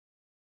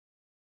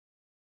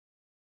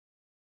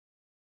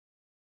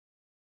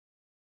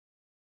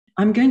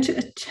I'm going to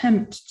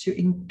attempt to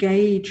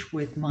engage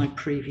with my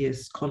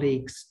previous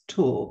colleagues'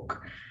 talk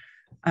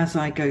as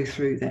I go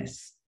through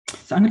this.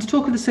 So I'm going to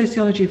talk of the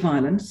sociology of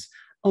violence,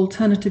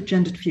 alternative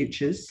gendered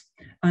futures,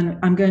 and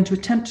I'm going to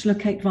attempt to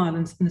locate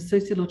violence in the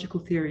sociological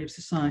theory of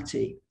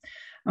society.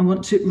 I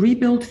want to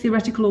rebuild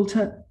theoretical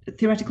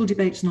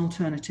debates and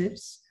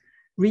alternatives,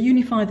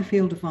 reunify the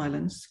field of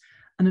violence,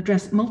 and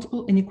address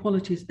multiple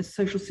inequalities as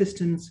social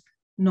systems,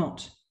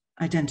 not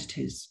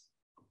identities.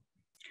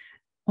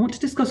 I want to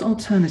discuss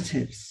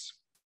alternatives,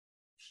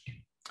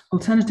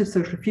 alternative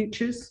social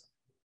futures,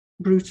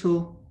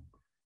 brutal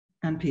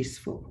and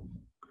peaceful.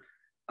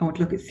 I want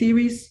to look at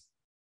theories,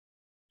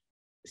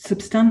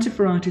 substantive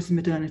varieties of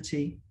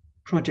modernity,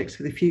 projects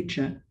for the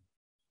future.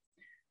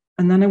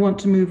 And then I want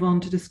to move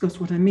on to discuss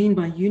what I mean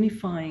by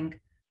unifying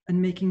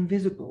and making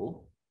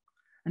visible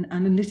an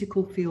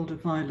analytical field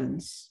of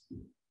violence.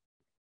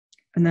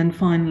 And then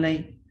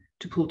finally,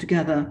 to pull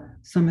together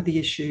some of the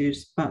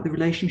issues about the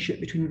relationship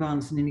between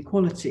violence and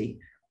inequality,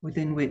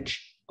 within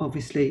which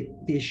obviously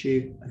the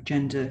issue of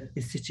gender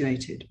is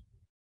situated.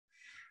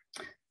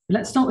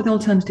 Let's start with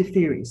alternative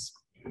theories.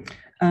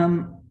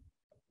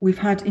 We've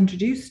had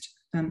introduced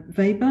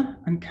Weber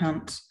and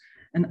Kant,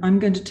 and I'm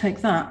going to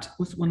take that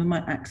as one of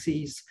my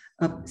axes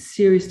of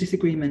serious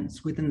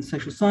disagreements within the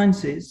social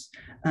sciences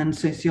and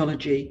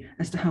sociology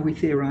as to how we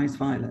theorize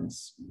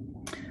violence.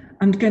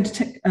 I'm going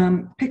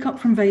to pick up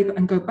from Weber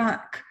and go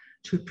back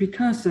to a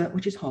precursor,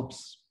 which is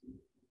Hobbes.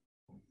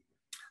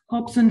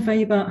 Hobbes and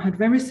Weber had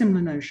very similar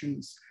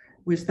notions,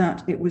 was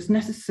that it was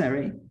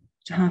necessary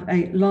to have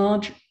a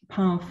large,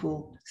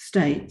 powerful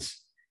state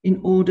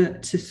in order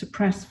to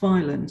suppress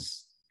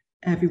violence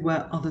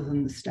everywhere other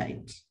than the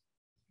state.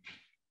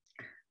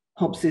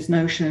 Hobbes's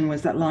notion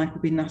was that life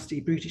would be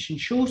nasty, brutish, and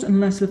short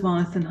unless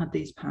Leviathan had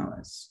these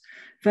powers.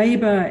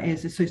 Weber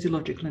is a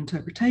sociological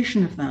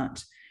interpretation of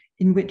that,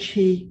 in which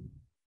he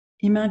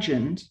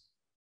imagined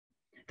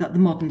that the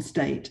modern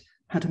state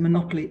had a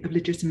monopoly of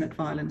legitimate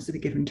violence in a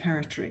given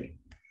territory.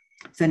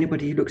 So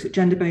anybody who looks at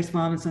gender-based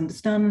violence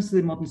understands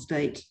the modern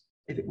state,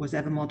 if it was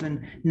ever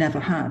modern, never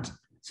had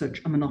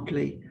such a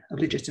monopoly of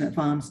legitimate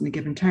violence in a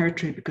given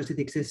territory because of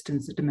the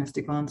existence of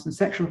domestic violence and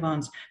sexual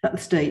violence that the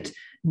state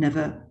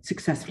never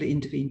successfully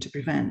intervened to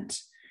prevent.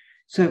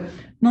 So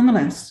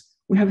nonetheless,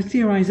 we have a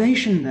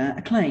theorization there,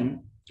 a claim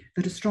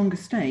that a stronger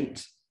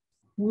state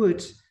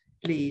would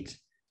lead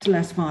to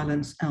less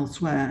violence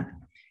elsewhere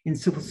in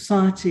civil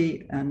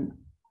society and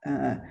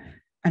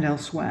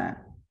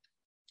elsewhere.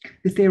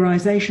 The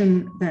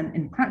theorization then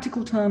in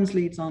practical terms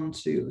leads on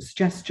to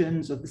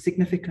suggestions of the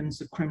significance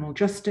of criminal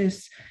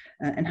justice,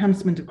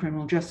 enhancement of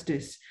criminal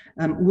justice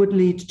would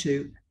lead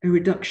to a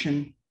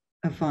reduction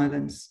of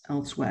violence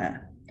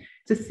elsewhere.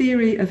 It's a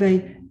theory of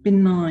a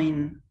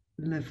benign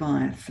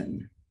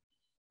Leviathan.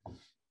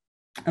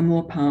 A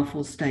more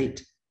powerful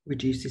state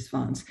reduces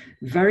violence,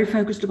 very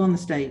focused upon the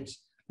state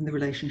and the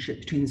relationship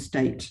between the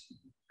state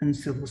and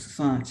civil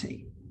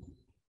society.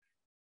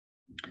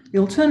 The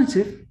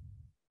alternative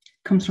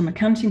comes from a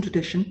Kantian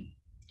tradition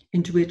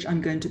into which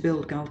I'm going to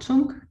build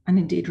Galtung and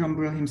indeed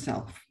Rumbaugh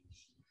himself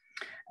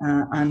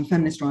and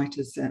feminist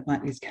writers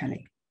like Liz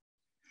Kelly.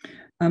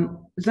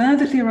 There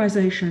the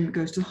theorization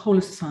goes to the whole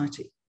of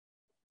society.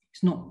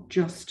 It's not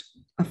just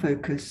a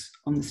focus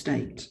on the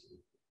state.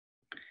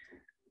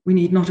 We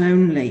need not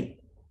only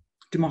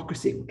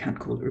democracy, we can't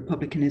call it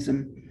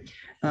republicanism,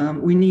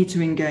 we need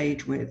to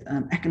engage with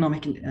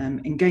economic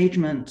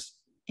engagement,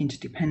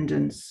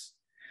 interdependence,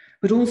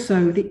 but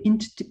also the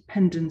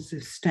interdependence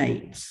of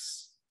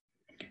states.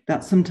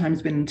 That's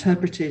sometimes been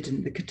interpreted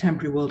in the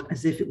contemporary world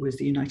as if it was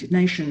the United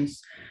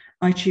Nations.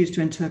 I choose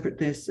to interpret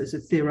this as a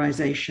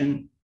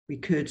theorization. We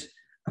could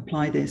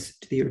apply this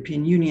to the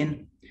European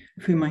Union,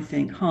 of whom I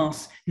think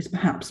Haas is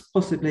perhaps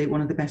possibly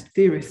one of the best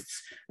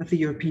theorists of the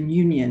European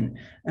Union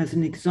as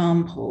an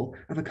example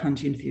of a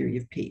Kantian theory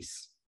of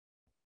peace.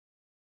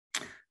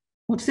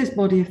 What's this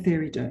body of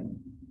theory doing?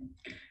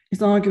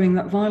 It's arguing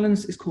that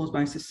violence is caused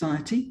by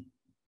society,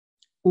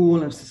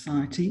 all of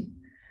society,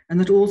 and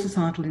that all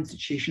societal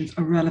institutions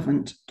are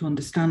relevant to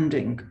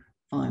understanding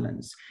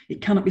violence.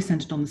 It cannot be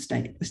centered on the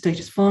state. The state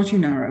is far too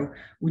narrow.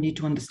 We need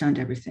to understand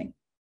everything.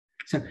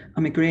 So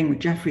I'm agreeing with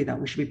Jeffrey that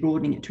we should be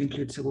broadening it to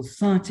include civil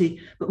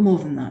society, but more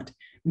than that,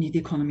 we need the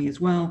economy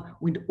as well.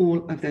 We need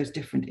all of those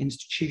different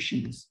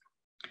institutions.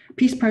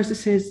 Peace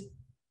processes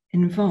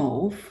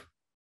involve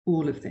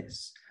all of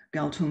this.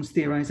 Galtung's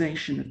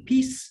theorization of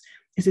peace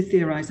is a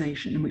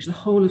theorization in which the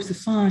whole of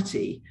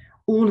society,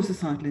 all of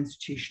societal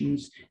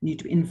institutions need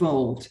to be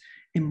involved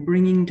in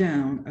bringing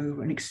down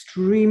over an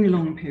extremely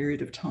long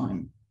period of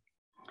time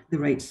the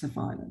rates of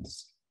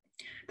violence.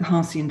 The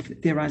Haasian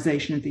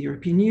theorization of the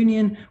European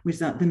Union was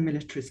that the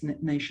militarist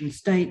nation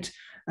state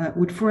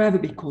would forever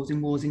be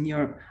causing wars in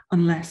Europe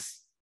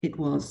unless it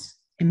was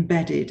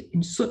embedded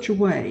in such a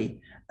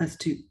way as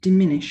to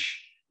diminish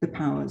the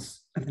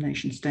powers of the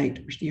nation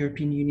state, which the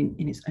European Union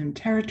in its own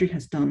territory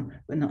has done,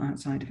 but not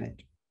outside of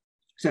it.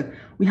 So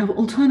we have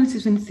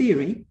alternatives in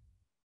theory,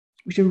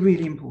 which are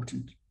really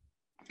important.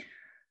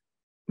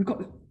 We've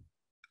got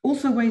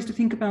Also ways to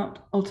think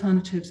about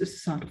alternatives as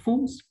societal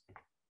forms,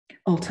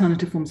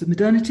 alternative forms of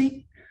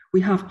modernity.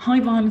 We have high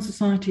violence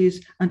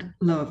societies and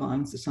lower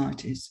violence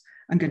societies.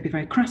 I'm going to be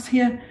very crass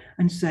here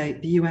and say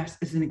the US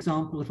is an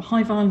example of a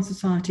high violence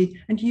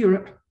society and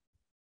Europe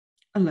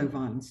a low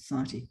violence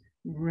society,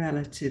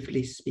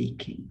 relatively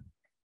speaking.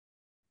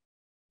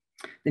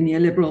 The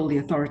neoliberal, the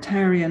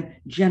authoritarian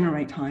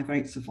generate high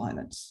rates of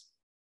violence.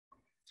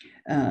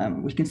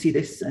 We can see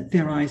this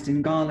theorized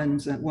in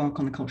Garland's work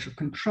on the culture of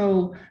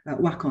control,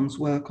 Wacon's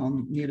work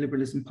on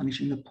neoliberalism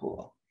punishing the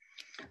poor.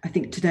 I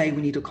think today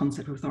we need a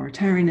concept of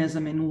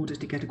authoritarianism in order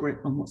to get a grip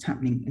on what's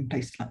happening in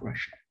places like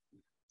Russia.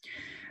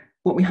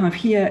 What we have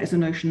here is a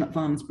notion that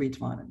violence breeds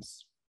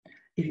violence.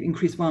 If you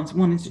increase violence in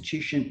one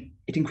institution,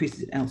 it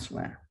increases it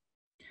elsewhere.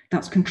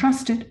 That's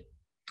contrasted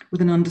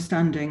with an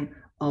understanding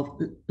of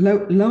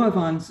lower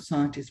violence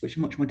societies, which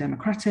are much more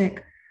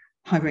democratic,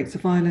 high rates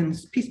of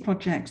violence, peace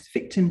projects,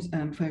 victims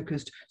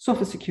focused,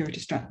 softer security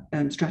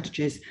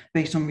strategies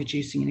based on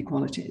reducing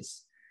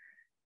inequalities.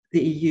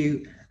 The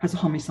EU has a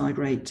homicide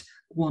rate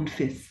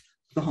 1/5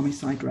 the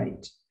homicide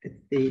rate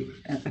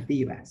of the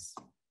US.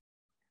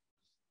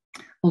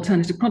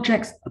 Alternative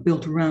projects are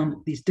built around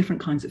these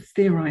different kinds of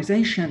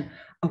theorization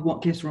of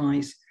what gives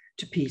rise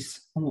to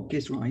peace and what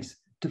gives rise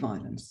to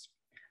violence.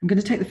 I'm going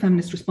to take the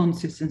feminist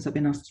responses since I've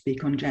been asked to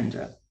speak on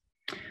gender.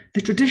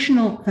 The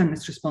traditional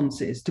feminist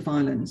responses to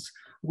violence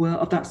were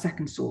of that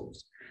second sort.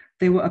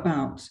 They were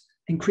about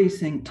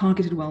increasing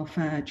targeted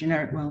welfare,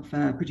 generic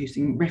welfare,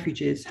 producing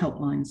refuges,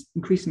 helplines,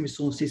 increasing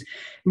resources,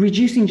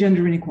 reducing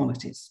gender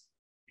inequalities,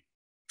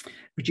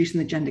 reducing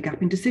the gender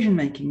gap in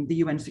decision-making. The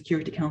UN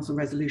Security Council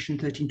Resolution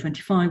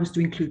 1325 was to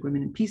include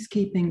women in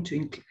peacekeeping,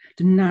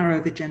 to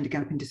narrow the gender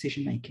gap in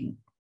decision-making.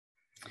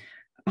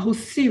 A whole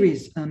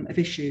series of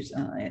issues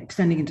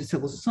extending into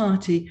civil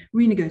society,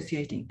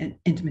 renegotiating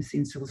intimacy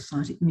in civil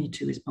society. Me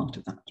Too is part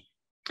of that.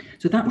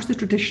 So that was the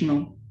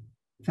traditional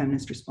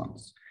feminist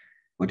response.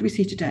 What do we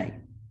see today?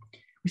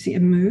 We see a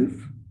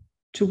move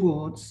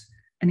towards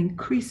an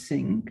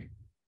increasing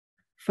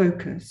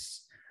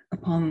focus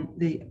upon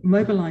the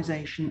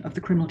mobilization of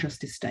the criminal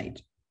justice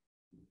state,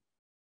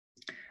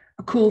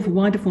 a call for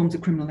wider forms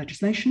of criminal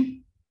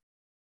legislation,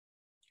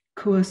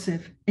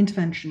 coercive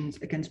interventions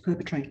against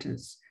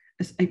perpetrators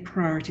as a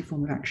priority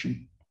form of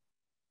action.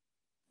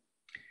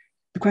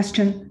 The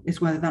question is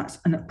whether that's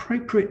an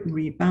appropriate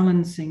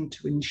rebalancing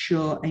to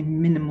ensure a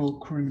minimal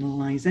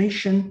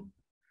criminalization,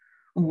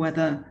 or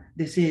whether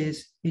this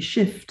is a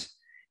shift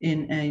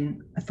in an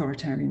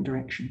authoritarian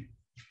direction.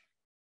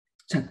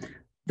 So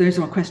those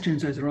are our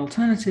questions, those are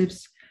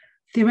alternatives.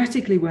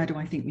 Theoretically, where do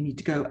I think we need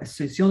to go as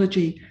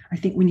sociology? I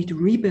think we need to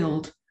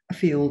rebuild a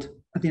field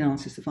of the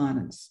analysis of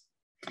violence.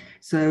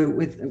 So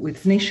with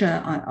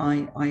Phoenicia,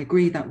 I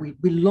agree that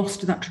we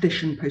lost that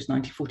tradition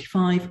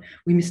post-1945.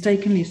 We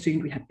mistakenly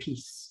assumed we had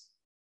peace.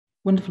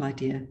 Wonderful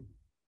idea,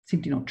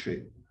 simply not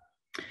true.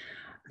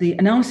 The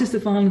analysis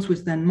of violence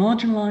was then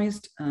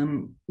marginalized.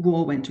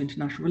 War went to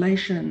international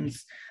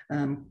relations.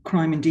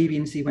 Crime and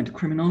deviancy went to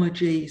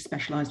criminology.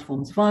 Specialized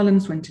forms of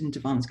violence went into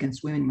violence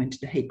against women, went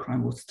into hate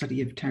crime or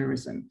study of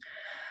terrorism.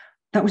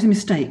 That was a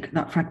mistake,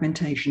 that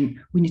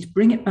fragmentation. We need to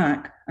bring it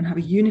back and have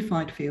a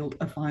unified field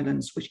of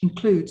violence, which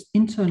includes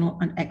internal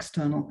and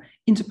external,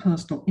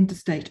 interpersonal,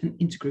 interstate and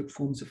intergroup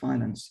forms of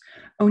violence.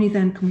 Only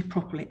then can we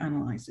properly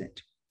analyze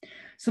it.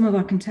 Some of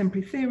our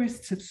contemporary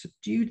theorists have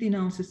subdued the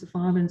analysis of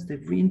violence,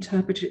 they've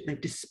reinterpreted it, they've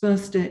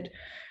dispersed it.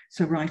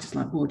 So writers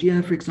like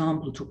Bourdieu, for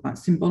example, talk about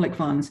symbolic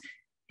violence.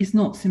 It's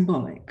not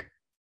symbolic,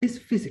 it's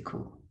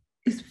physical,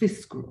 it's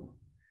visceral.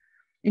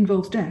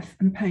 Involves death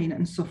and pain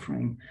and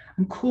suffering,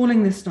 and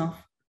calling this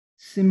stuff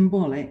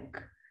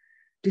symbolic,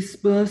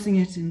 dispersing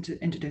it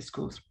into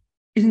discourse,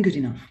 isn't good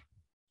enough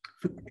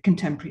for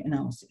contemporary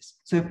analysis.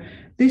 So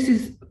this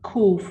is a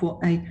call for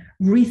a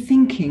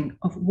rethinking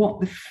of what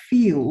the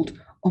field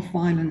of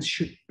violence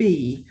should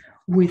be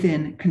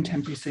within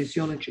contemporary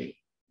sociology.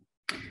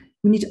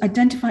 We need to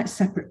identify it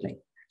separately.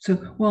 So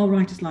while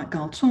writers like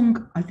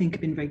Galtung, I think,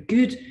 have been very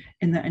good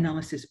in their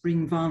analysis,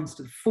 bringing violence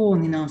to the fore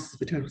in the analysis of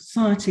the total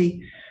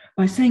society,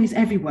 by saying it's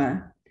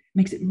everywhere,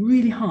 makes it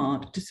really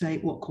hard to say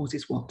what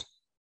causes what.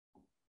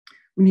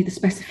 We need the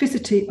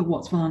specificity of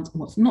what's violence and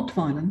what's not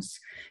violence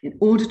in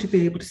order to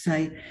be able to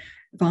say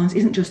violence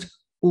isn't just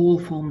all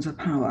forms of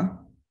power,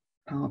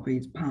 power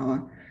breeds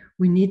power.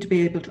 We need to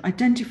be able to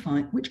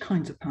identify which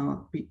kinds of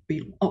power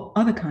be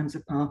other kinds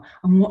of power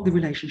and what the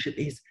relationship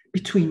is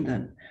between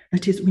them.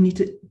 That is, we need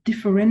to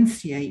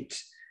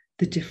differentiate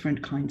the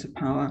different kinds of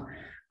power,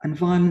 and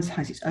violence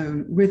has its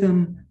own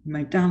rhythm,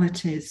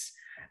 modalities,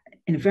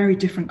 in a very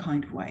different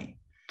kind of way.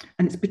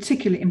 And it's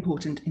particularly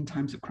important in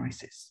times of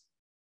crisis.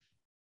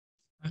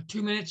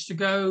 2 minutes to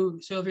go,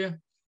 Sylvia.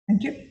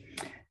 Thank you.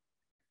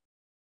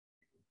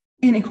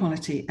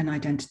 Inequality and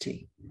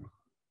identity.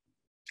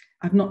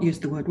 I've not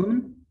used the word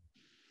woman.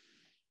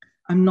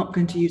 I'm not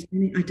going to use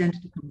any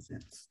identity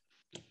concepts.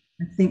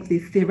 I think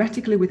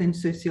theoretically within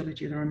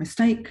sociology, they're a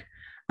mistake.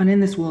 And in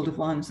this world of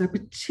violence, they're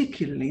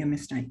particularly a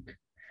mistake.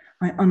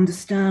 I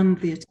understand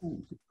the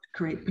attempt to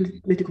create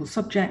political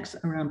subjects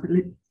around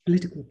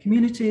political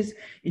communities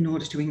in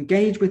order to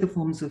engage with the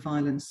forms of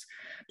violence.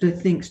 But I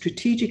think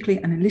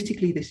strategically,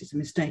 analytically, this is a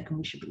mistake, and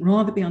we should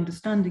rather be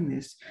understanding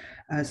this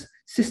as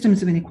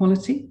systems of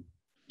inequality.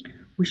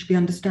 We should be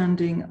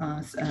understanding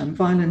as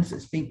violence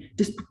as being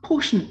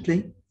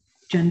disproportionately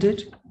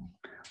gendered.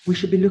 We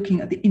should be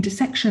looking at the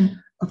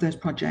intersection of those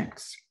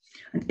projects.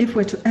 And if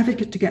we're to ever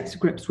get to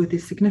grips with the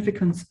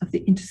significance of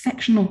the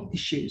intersectional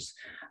issues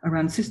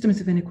around systems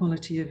of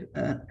inequality,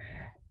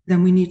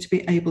 then we need to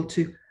be able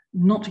to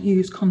not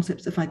use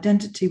concepts of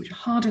identity which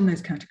harden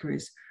those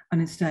categories,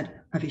 and instead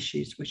have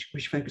issues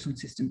which focus on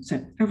systems.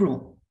 So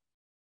overall,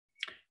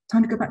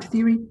 time to go back to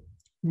theory,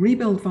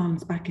 rebuild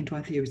violence back into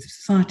our theories of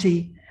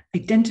society,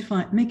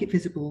 identify it, make it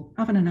visible,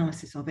 have an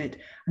analysis of it.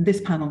 And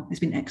this panel has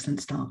been an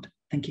excellent start.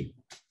 Thank you.